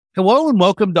Hello and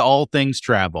welcome to All Things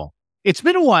Travel. It's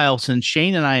been a while since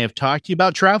Shane and I have talked to you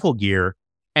about travel gear,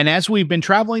 and as we've been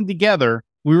traveling together,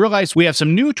 we realized we have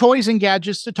some new toys and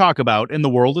gadgets to talk about in the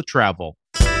world of travel.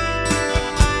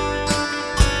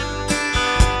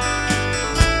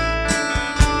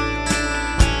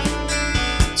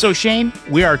 So, Shane,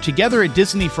 we are together at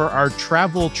Disney for our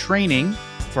travel training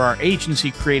for our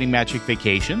agency Creating Magic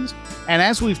Vacations. And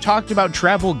as we've talked about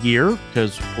travel gear,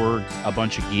 because we're a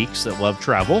bunch of geeks that love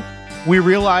travel, we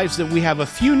realized that we have a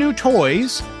few new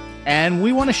toys and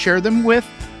we want to share them with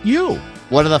you.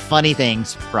 One of the funny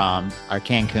things from our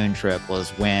Cancun trip was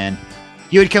when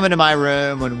you would come into my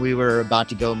room when we were about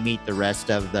to go meet the rest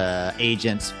of the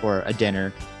agents for a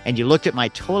dinner, and you looked at my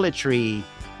toiletry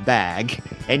bag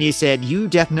and you said, "You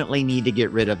definitely need to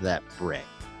get rid of that brick,"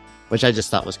 which I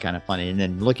just thought was kind of funny. And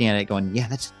then looking at it going, yeah,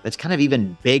 that's kind of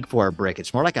even big for a brick.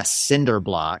 It's more like a cinder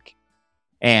block.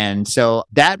 And so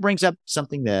that brings up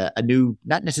something that a new,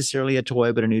 not necessarily a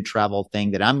toy, but a new travel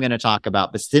thing that I'm going to talk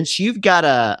about. But since you've got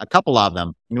a couple of them,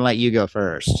 I'm going to let you go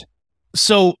first.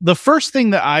 So the first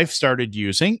thing that I've started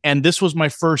using, and this was my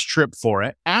first trip for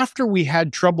it, after we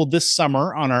had trouble this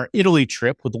summer on our Italy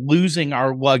trip with losing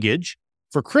our luggage,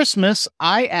 for Christmas,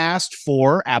 I asked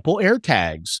for Apple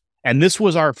AirTags. And this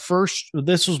was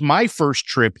my first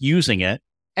trip using it.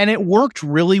 And it worked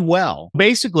really well.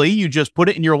 Basically, you just put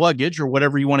it in your luggage or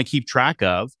whatever you want to keep track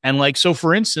of. And so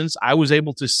for instance, I was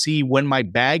able to see when my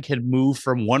bag had moved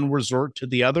from one resort to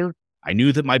the other. I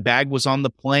knew that my bag was on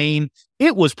the plane.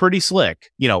 It was pretty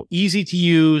slick, easy to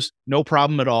use, no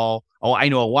problem at all. Oh, I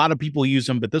know a lot of people use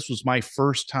them, but this was my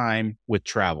first time with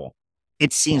travel.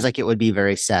 It seems like it would be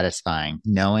very satisfying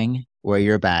knowing where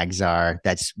your bags are.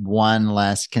 That's one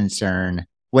less concern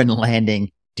when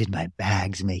landing. Did my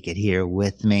bags make it here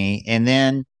with me? And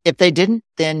then if they didn't,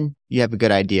 then you have a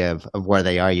good idea of where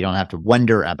they are. You don't have to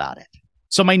wonder about it.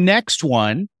 So my next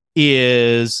one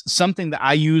is something that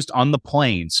I used on the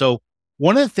plane. So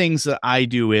one of the things that I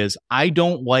do is I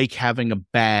don't like having a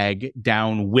bag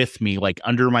down with me, like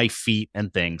under my feet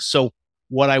and things. So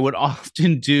what I would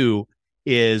often do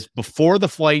is before the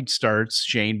flight starts,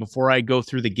 Shane, before I go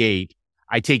through the gate,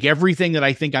 I take everything that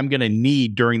I think I'm going to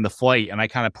need during the flight and I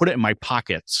kind of put it in my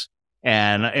pockets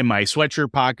and in my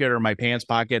sweatshirt pocket or my pants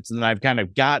pockets. And then I've kind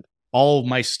of got all of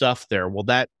my stuff there. Well,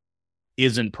 that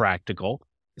isn't practical.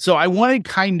 So I wanted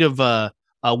kind of a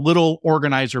little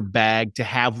organizer bag to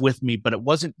have with me, but it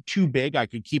wasn't too big. I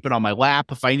could keep it on my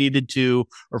lap if I needed to,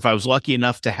 or if I was lucky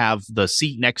enough to have the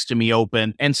seat next to me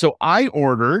open. And so I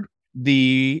ordered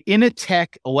the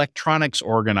Initech electronics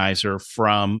organizer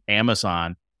from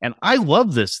Amazon. And I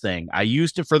love this thing. I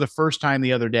used it for the first time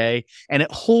the other day, and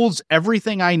it holds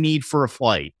everything I need for a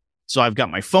flight. So I've got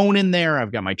my phone in there.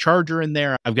 I've got my charger in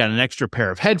there. I've got an extra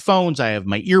pair of headphones. I have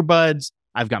my earbuds.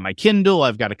 I've got my Kindle.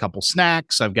 I've got a couple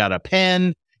snacks. I've got a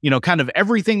pen, kind of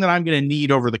everything that I'm going to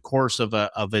need over the course of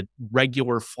a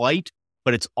regular flight,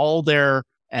 but it's all there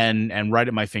and right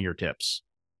at my fingertips.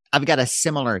 I've got a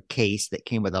similar case that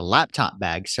came with a laptop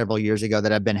bag several years ago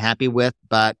that I've been happy with,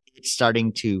 but it's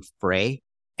starting to fray.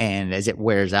 And as it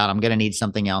wears out, I'm going to need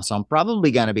something else. So I'm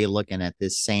probably going to be looking at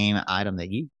this same item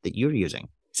that you're using.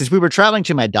 Since we were traveling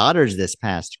to my daughter's this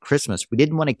past Christmas, we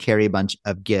didn't want to carry a bunch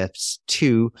of gifts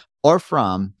to or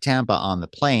from Tampa on the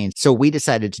plane. So we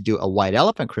decided to do a white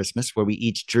elephant Christmas where we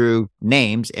each drew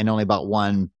names and only bought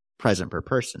one present per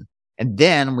person. And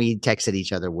then we texted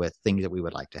each other with things that we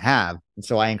would like to have. And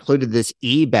so I included this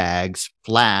eBags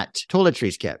flat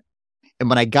toiletries kit. And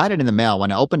when I got it in the mail,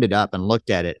 when I opened it up and looked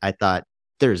at it, I thought,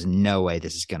 there's no way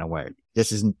this is going to work.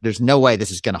 There's no way this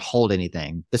is going to hold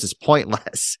anything. This is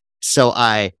pointless. So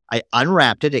I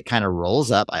unwrapped it. It kind of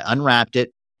rolls up. I unwrapped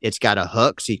it. It's got a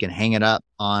hook so you can hang it up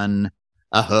on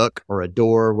a hook or a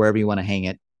door, wherever you want to hang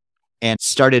it, and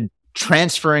started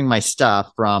transferring my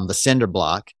stuff from the cinder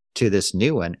block to this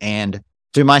new one. And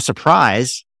to my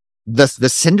surprise, the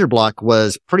cinder block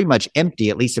was pretty much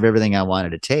empty, at least of everything I wanted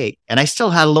to take. And I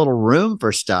still had a little room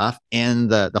for stuff in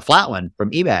the flat one from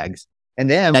eBags. And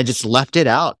then I just left it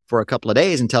out for a couple of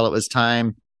days until it was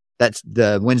time. That's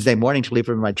the Wednesday morning to leave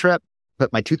for my trip,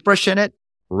 put my toothbrush in it,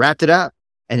 wrapped it up,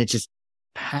 and it just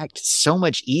packed so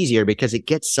much easier because it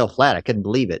gets so flat. I couldn't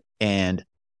believe it. And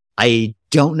I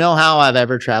don't know how I've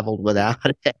ever traveled without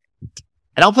it.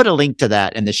 And I'll put a link to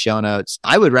that in the show notes.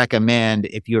 I would recommend,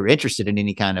 if you're interested in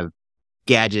any kind of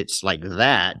gadgets like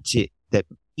that that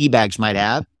eBags might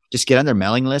have, just get on their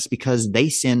mailing list because they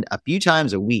send a few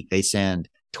times a week. They send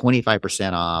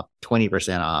 25% off,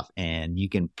 20% off, and you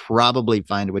can probably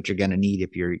find what you're going to need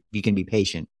if you can be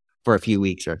patient for a few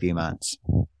weeks or a few months.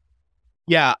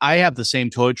 Yeah, I have the same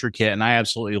toiletry kit and I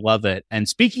absolutely love it. And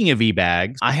speaking of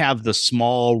e-bags, I have the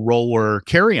small roller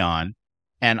carry-on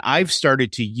and I've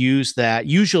started to use that.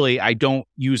 Usually I don't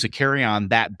use a carry-on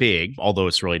that big, although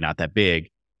it's really not that big.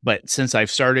 But since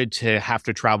I've started to have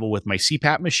to travel with my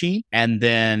CPAP machine, and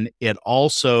then it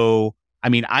also, I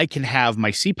mean, I can have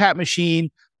my CPAP machine,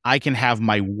 I can have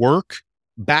my work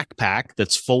backpack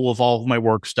that's full of all of my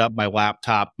work stuff, my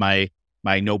laptop, my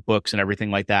notebooks and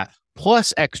everything like that,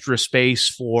 plus extra space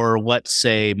for, let's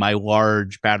say, my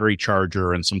large battery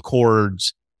charger and some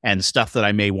cords and stuff that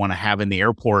I may want to have in the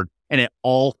airport. And it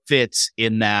all fits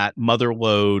in that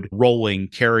motherload rolling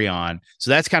carry-on.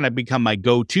 So that's kind of become my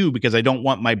go-to because I don't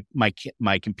want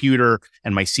my computer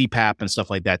and my CPAP and stuff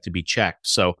like that to be checked.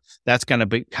 So that's going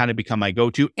to kind of become my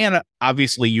go-to. And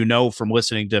obviously, you know, from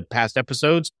listening to past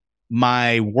episodes,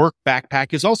 my work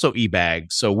backpack is also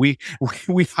eBag. So we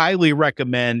highly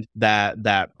recommend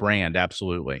that brand.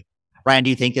 Absolutely. Ryan, do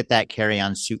you think that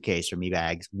carry-on suitcase from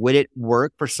eBags, would it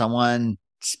work for someone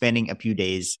spending a few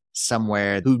days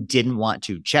somewhere who didn't want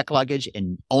to check luggage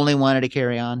and only wanted to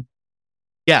carry on?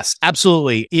 Yes,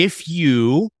 absolutely. If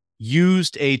you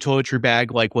used a toiletry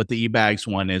bag like what the eBags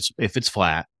one is, if it's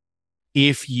flat,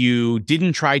 if you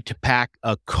didn't try to pack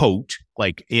a coat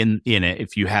like in it,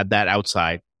 if you had that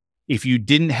outside, if you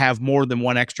didn't have more than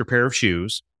one extra pair of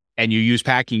shoes and you use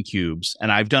packing cubes,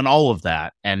 and I've done all of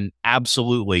that, and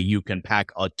absolutely you can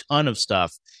pack a ton of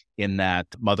stuff in that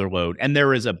motherload. And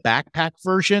there is a backpack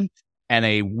version and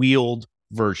a wheeled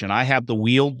version. I have the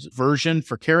wheeled version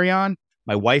for carry-on.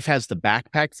 My wife has the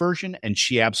backpack version, and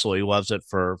she absolutely loves it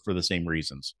for the same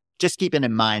reasons. Just keeping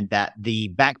in mind that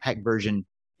the backpack version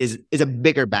is a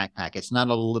bigger backpack. It's not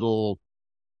a little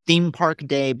theme park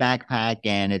day backpack,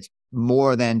 and it's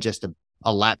more than just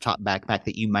a laptop backpack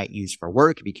that you might use for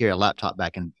work if you carry a laptop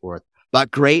back and forth.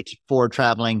 But great for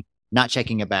traveling, not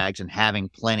checking your bags, and having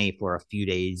plenty for a few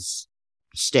days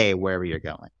stay wherever you're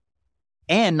going.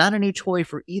 And not a new toy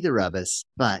for either of us,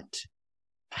 but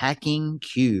packing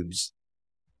cubes.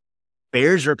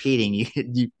 Bears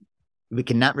repeating. We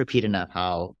cannot repeat enough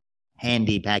how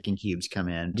handy packing cubes come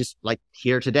in. Just like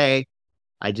here today,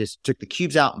 I just took the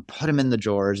cubes out and put them in the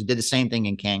drawers. Did the same thing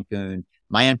in Cancun.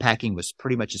 My unpacking was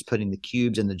pretty much just putting the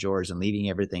cubes in the drawers and leaving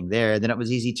everything there. Then it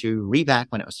was easy to repack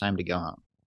when it was time to go home.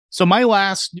 So my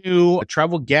last new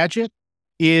travel gadget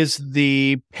is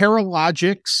the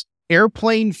Paralogix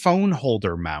airplane phone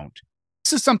holder mount.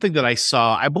 This is something that I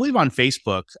saw, I believe, on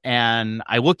Facebook, and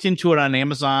I looked into it on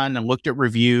Amazon and looked at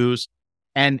reviews.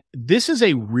 And this is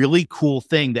a really cool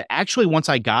thing that actually, once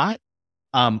I got,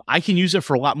 I can use it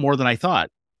for a lot more than I thought.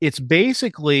 It's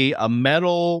basically a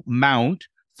metal mount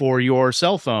for your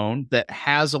cell phone that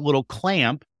has a little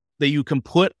clamp that you can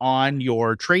put on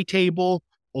your tray table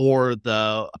or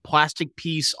the plastic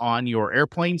piece on your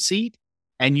airplane seat,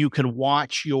 and you can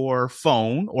watch your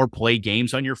phone or play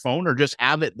games on your phone or just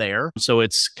have it there. So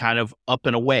it's kind of up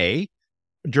and away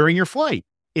during your flight.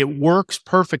 It works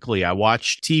perfectly. I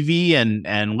watched TV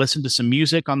and listened to some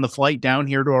music on the flight down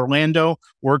here to Orlando.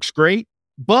 Works great.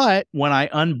 But when I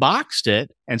unboxed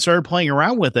it and started playing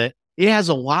around with it, it has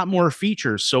a lot more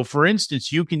features. So for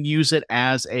instance, you can use it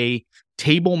as a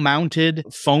table mounted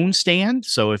phone stand.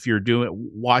 So if you're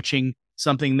watching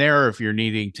something there, or if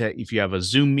you have a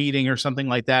Zoom meeting or something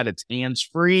like that, it's hands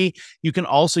free. You can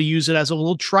also use it as a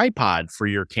little tripod for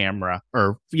your camera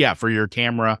for your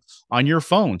camera on your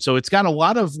phone. So it's got a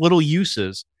lot of little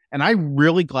uses, and I'm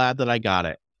really glad that I got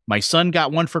it. My son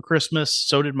got one for Christmas.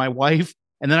 So did my wife.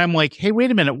 And then I'm like, hey,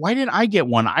 wait a minute. Why didn't I get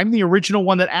one? I'm the original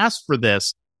one that asked for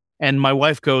this. And my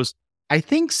wife goes, I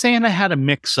think Santa had a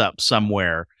mix up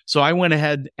somewhere. So I went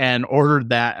ahead and ordered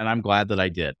that, and I'm glad that I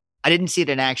did. I didn't see it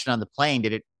in action on the plane.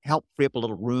 Did it help free up a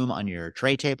little room on your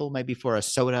tray table, maybe for a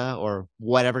soda or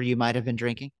whatever you might have been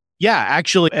drinking? Yeah,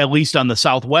 actually, at least on the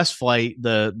Southwest flight,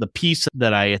 the piece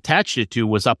that I attached it to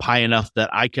was up high enough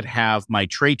that I could have my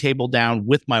tray table down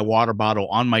with my water bottle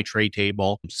on my tray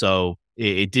table. So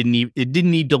it didn't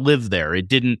need to live there.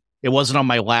 It wasn't on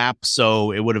my lap,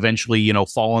 so it would eventually,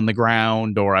 fall on the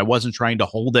ground, or I wasn't trying to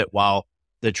hold it while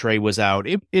the tray was out.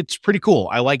 It's pretty cool.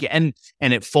 I like it. And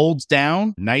it folds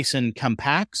down nice and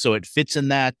compact, so it fits in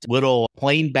that little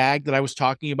plain bag that I was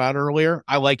talking about earlier.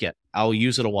 I like it. I'll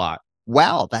use it a lot.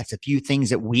 Well, that's a few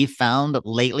things that we've found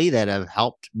lately that have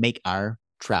helped make our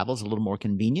travels a little more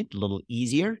convenient, a little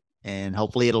easier, and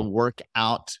hopefully it'll work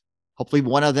out. Hopefully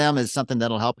one of them is something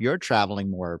that'll help your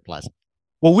traveling more pleasant.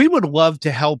 Well, we would love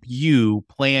to help you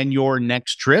plan your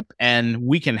next trip, and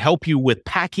we can help you with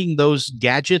packing those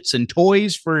gadgets and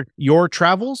toys for your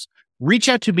travels. Reach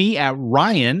out to me at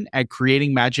Ryan at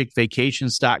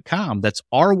creatingmagicvacations.com. That's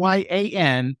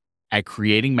RYAN at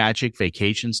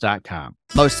creatingmagicvacations.com.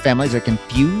 Most families are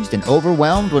confused and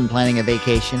overwhelmed when planning a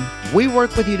vacation. We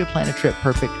work with you to plan a trip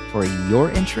perfect for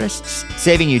your interests,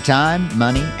 saving you time,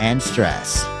 money, and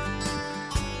stress.